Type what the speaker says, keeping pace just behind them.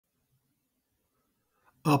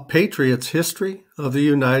A Patriot's History of the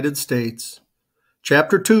United States.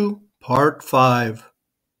 Chapter 2, Part 5.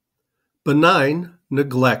 Benign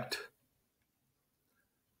Neglect.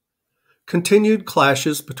 Continued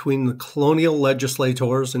clashes between the colonial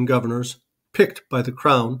legislators and governors, picked by the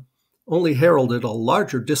Crown, only heralded a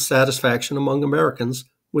larger dissatisfaction among Americans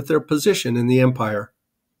with their position in the empire.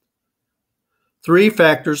 Three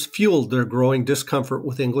factors fueled their growing discomfort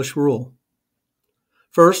with English rule.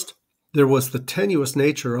 First, there was the tenuous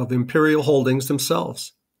nature of imperial holdings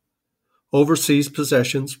themselves. Overseas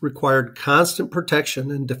possessions required constant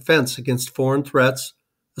protection and defense against foreign threats,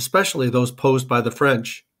 especially those posed by the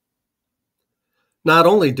French. Not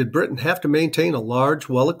only did Britain have to maintain a large,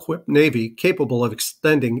 well-equipped navy capable of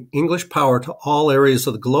extending English power to all areas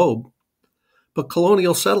of the globe, but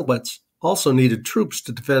colonial settlements also needed troops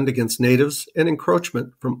to defend against natives and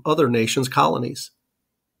encroachment from other nations' colonies.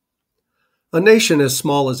 A nation as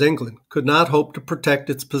small as England could not hope to protect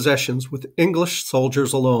its possessions with English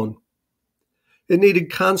soldiers alone. It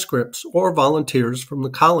needed conscripts or volunteers from the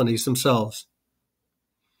colonies themselves.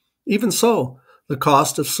 Even so, the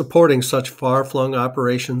cost of supporting such far-flung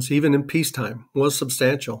operations, even in peacetime, was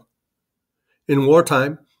substantial. In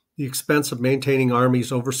wartime, the expense of maintaining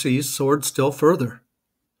armies overseas soared still further.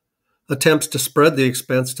 Attempts to spread the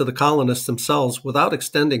expense to the colonists themselves without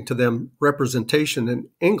extending to them representation in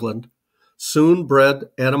England soon bred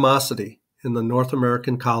animosity in the North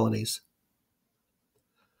American colonies.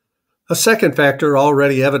 A second factor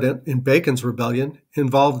already evident in Bacon's rebellion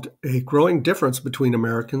involved a growing difference between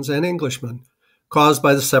Americans and Englishmen, caused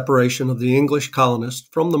by the separation of the English colonists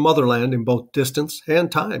from the motherland in both distance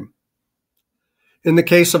and time. In the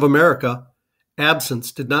case of America,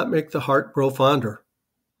 absence did not make the heart grow fonder.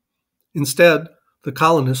 Instead, the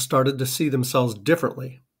colonists started to see themselves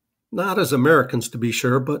differently. Not as Americans, to be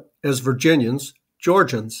sure, but as Virginians,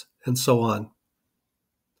 Georgians, and so on.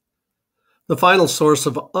 The final source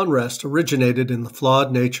of unrest originated in the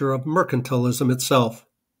flawed nature of mercantilism itself.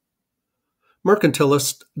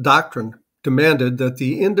 Mercantilist doctrine demanded that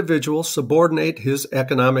the individual subordinate his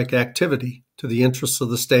economic activity to the interests of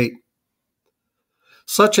the state.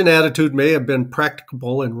 Such an attitude may have been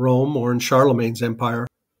practicable in Rome or in Charlemagne's empire,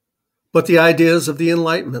 but the ideas of the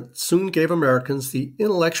Enlightenment soon gave Americans the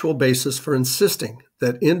intellectual basis for insisting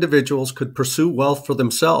that individuals could pursue wealth for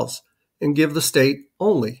themselves and give the state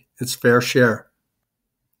only its fair share.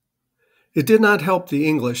 It did not help the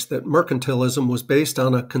English that mercantilism was based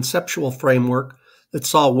on a conceptual framework that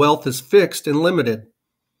saw wealth as fixed and limited,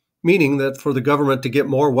 meaning that for the government to get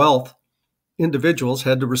more wealth, individuals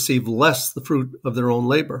had to receive less the fruit of their own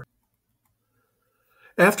labor.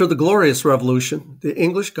 After the Glorious Revolution, the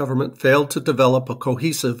English government failed to develop a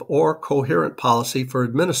cohesive or coherent policy for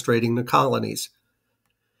administrating the colonies.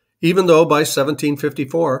 Even though by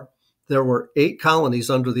 1754, there were 8 colonies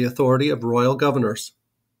under the authority of royal governors.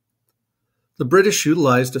 The British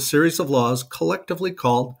utilized a series of laws collectively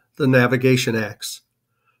called the Navigation Acts,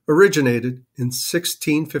 originated in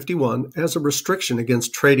 1651 as a restriction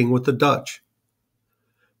against trading with the Dutch,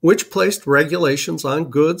 which placed regulations on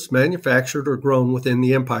goods manufactured or grown within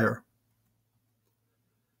the empire.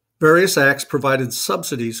 Various acts provided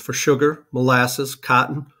subsidies for sugar, molasses,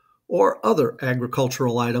 cotton, or other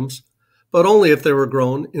agricultural items, but only if they were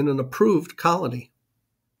grown in an approved colony.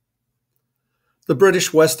 The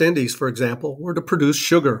British West Indies, for example, were to produce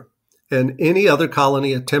sugar, and any other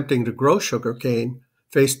colony attempting to grow sugar cane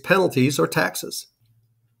faced penalties or taxes.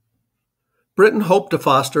 Britain hoped to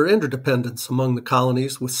foster interdependence among the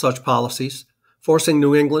colonies with such policies, forcing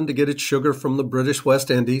New England to get its sugar from the British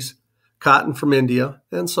West Indies, cotton from India,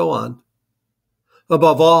 and so on.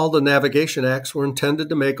 Above all, the Navigation Acts were intended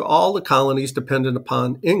to make all the colonies dependent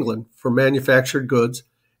upon England for manufactured goods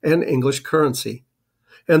and English currency,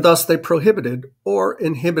 and thus they prohibited or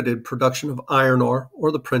inhibited production of iron ore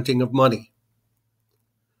or the printing of money.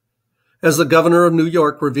 As the governor of New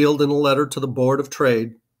York revealed in a letter to the Board of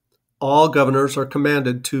Trade, all governors are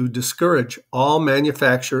commanded to discourage all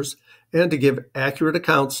manufactures and to give accurate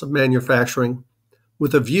accounts of manufacturing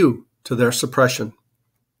with a view to their suppression.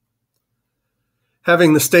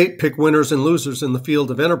 Having the state pick winners and losers in the field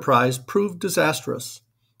of enterprise proved disastrous,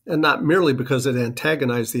 and not merely because it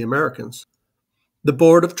antagonized the Americans. The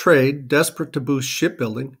Board of Trade, desperate to boost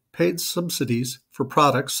shipbuilding, paid subsidies for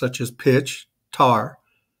products such as pitch, tar,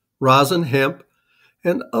 rosin, hemp,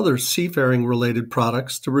 and other seafaring-related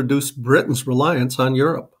products to reduce Britain's reliance on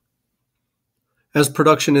Europe. As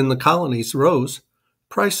production in the colonies rose,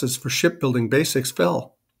 prices for shipbuilding basics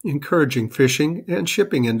fell, encouraging fishing and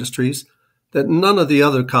shipping industries that none of the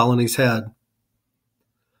other colonies had.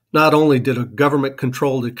 Not only did a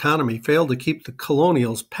government-controlled economy fail to keep the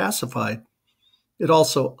colonials pacified, it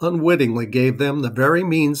also unwittingly gave them the very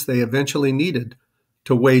means they eventually needed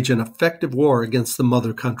to wage an effective war against the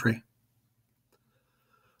mother country.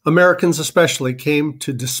 Americans especially came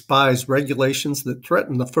to despise regulations that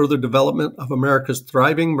threatened the further development of America's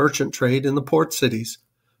thriving merchant trade in the port cities,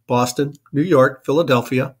 Boston, New York,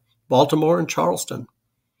 Philadelphia, Baltimore, and Charleston.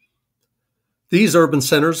 These urban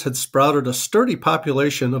centers had sprouted a sturdy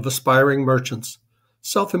population of aspiring merchants,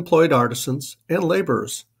 self-employed artisans, and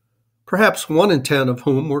laborers, perhaps 1 in 10 of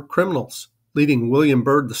whom were criminals, leading William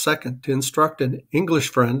Byrd II to instruct an English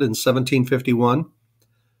friend in 1751,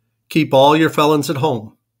 "Keep all your felons at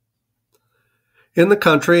home." In the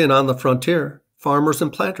country and on the frontier, farmers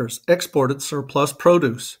and planters exported surplus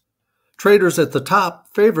produce. Traders at the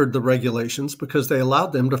top favored the regulations because they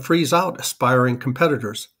allowed them to freeze out aspiring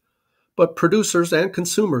competitors. But producers and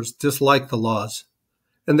consumers disliked the laws,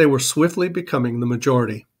 and they were swiftly becoming the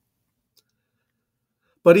majority.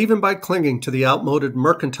 But even by clinging to the outmoded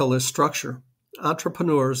mercantilist structure,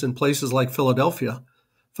 entrepreneurs in places like Philadelphia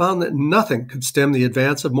found that nothing could stem the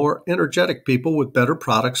advance of more energetic people with better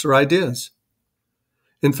products or ideas.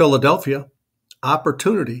 In Philadelphia,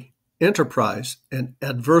 opportunity, enterprise, and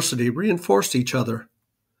adversity reinforced each other.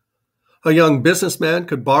 A young businessman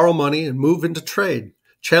could borrow money and move into trade,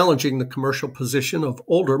 challenging the commercial position of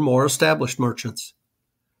older, more established merchants.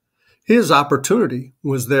 His opportunity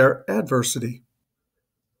was their adversity.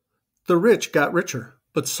 The rich got richer,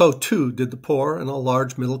 but so too did the poor and a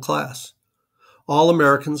large middle class. All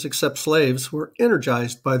Americans except slaves were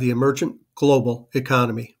energized by the emergent global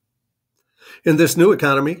economy. In this new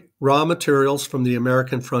economy, raw materials from the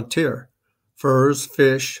American frontier, furs,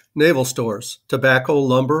 fish, naval stores, tobacco,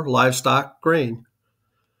 lumber, livestock, grain,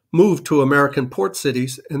 moved to American port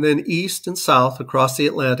cities and then east and south across the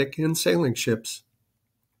Atlantic in sailing ships.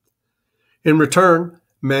 In return,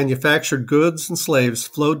 manufactured goods and slaves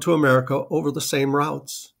flowed to America over the same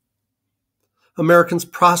routes. Americans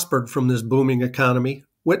prospered from this booming economy,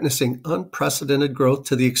 witnessing unprecedented growth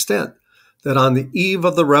to the extent that on the eve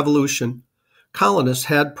of the Revolution, colonists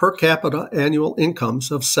had per capita annual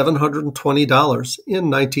incomes of $720 in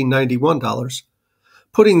 1991 dollars,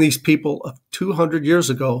 putting these people of 200 years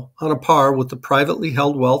ago on a par with the privately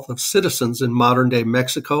held wealth of citizens in modern-day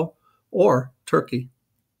Mexico or Turkey.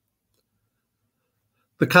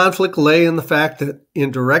 The conflict lay in the fact that,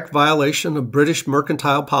 in direct violation of British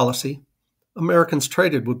mercantile policy, Americans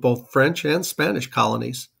traded with both French and Spanish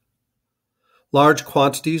colonies. Large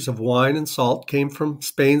quantities of wine and salt came from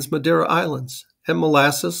Spain's Madeira Islands, and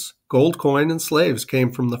molasses, gold coin, and slaves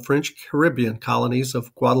came from the French Caribbean colonies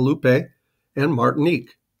of Guadeloupe and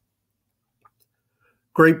Martinique.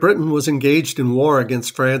 Great Britain was engaged in war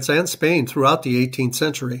against France and Spain throughout the 18th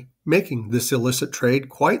century, making this illicit trade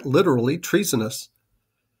quite literally treasonous.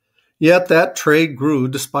 Yet that trade grew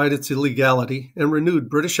despite its illegality and renewed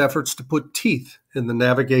British efforts to put teeth in the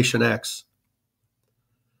Navigation Acts.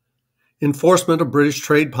 Enforcement of British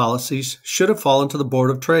trade policies should have fallen to the Board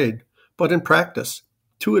of Trade, but in practice,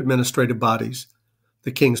 2 administrative bodies,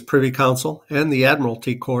 the King's Privy Council and the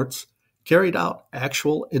Admiralty Courts, carried out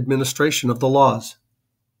actual administration of the laws.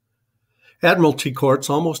 Admiralty courts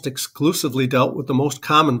almost exclusively dealt with the most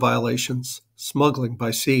common violations, smuggling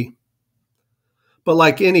by sea. But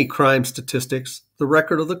like any crime statistics, the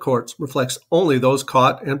record of the courts reflects only those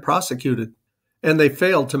caught and prosecuted, and they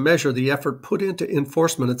failed to measure the effort put into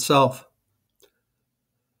enforcement itself.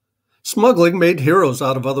 Smuggling made heroes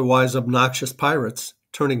out of otherwise obnoxious pirates,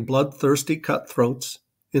 turning bloodthirsty cutthroats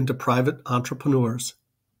into private entrepreneurs.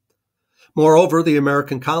 Moreover, the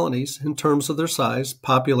American colonies, in terms of their size,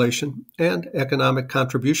 population, and economic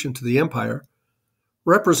contribution to the empire,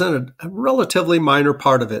 represented a relatively minor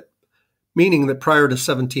part of it, meaning that prior to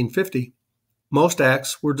 1750, most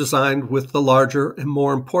acts were designed with the larger and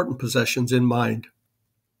more important possessions in mind.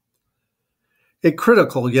 A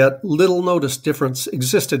critical yet little-noticed difference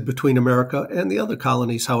existed between America and the other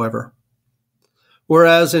colonies, however.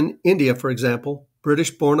 Whereas in India, for example,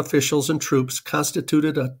 British-born officials and troops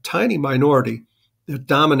constituted a tiny minority that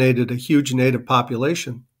dominated a huge native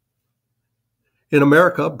population. In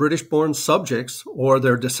America, British-born subjects, or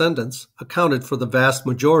their descendants, accounted for the vast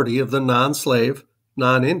majority of the non-slave,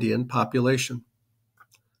 non-Indian population.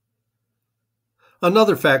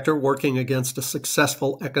 Another factor working against a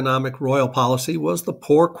successful economic royal policy was the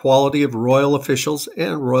poor quality of royal officials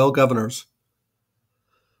and royal governors.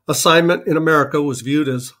 Assignment in America was viewed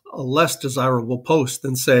as a less desirable post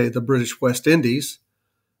than, say, the British West Indies,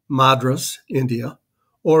 Madras, India,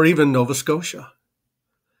 or even Nova Scotia.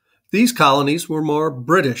 These colonies were more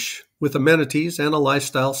British, with amenities and a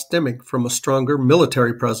lifestyle stemming from a stronger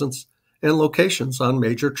military presence and locations on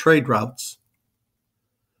major trade routes.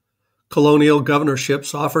 Colonial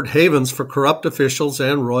governorships offered havens for corrupt officials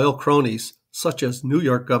and royal cronies, such as New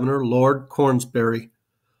York Governor Lord Cornsbury,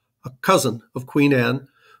 a cousin of Queen Anne,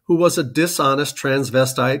 who was a dishonest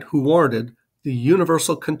transvestite who warranted the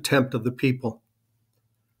universal contempt of the people.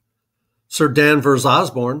 Sir Danvers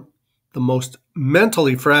Osborne, the most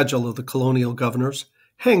mentally fragile of the colonial governors,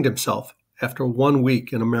 hanged himself after 1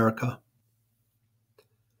 week in America.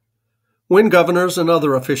 When governors and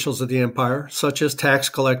other officials of the empire, such as tax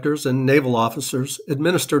collectors and naval officers,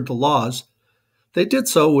 administered the laws, they did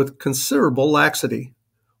so with considerable laxity,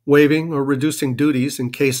 waiving or reducing duties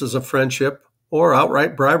in cases of friendship or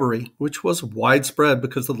outright bribery, which was widespread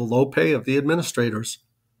because of the low pay of the administrators.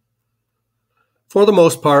 For the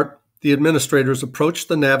most part, the administrators approached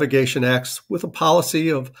the Navigation Acts with a policy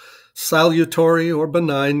of salutary or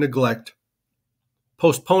benign neglect,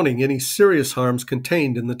 postponing any serious harms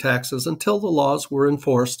contained in the taxes until the laws were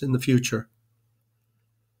enforced in the future.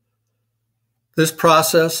 This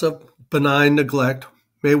process of benign neglect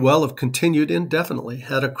may well have continued indefinitely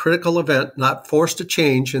had a critical event not forced a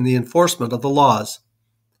change in the enforcement of the laws,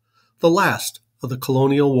 the last of the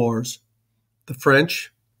colonial wars, the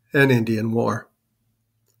French and Indian War.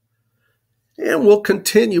 And we'll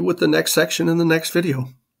continue with the next section in the next video.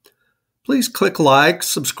 Please click like,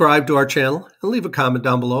 subscribe to our channel, and leave a comment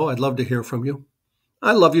down below. I'd love to hear from you.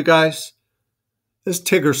 I love you guys. As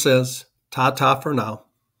Tigger says, ta-ta for now.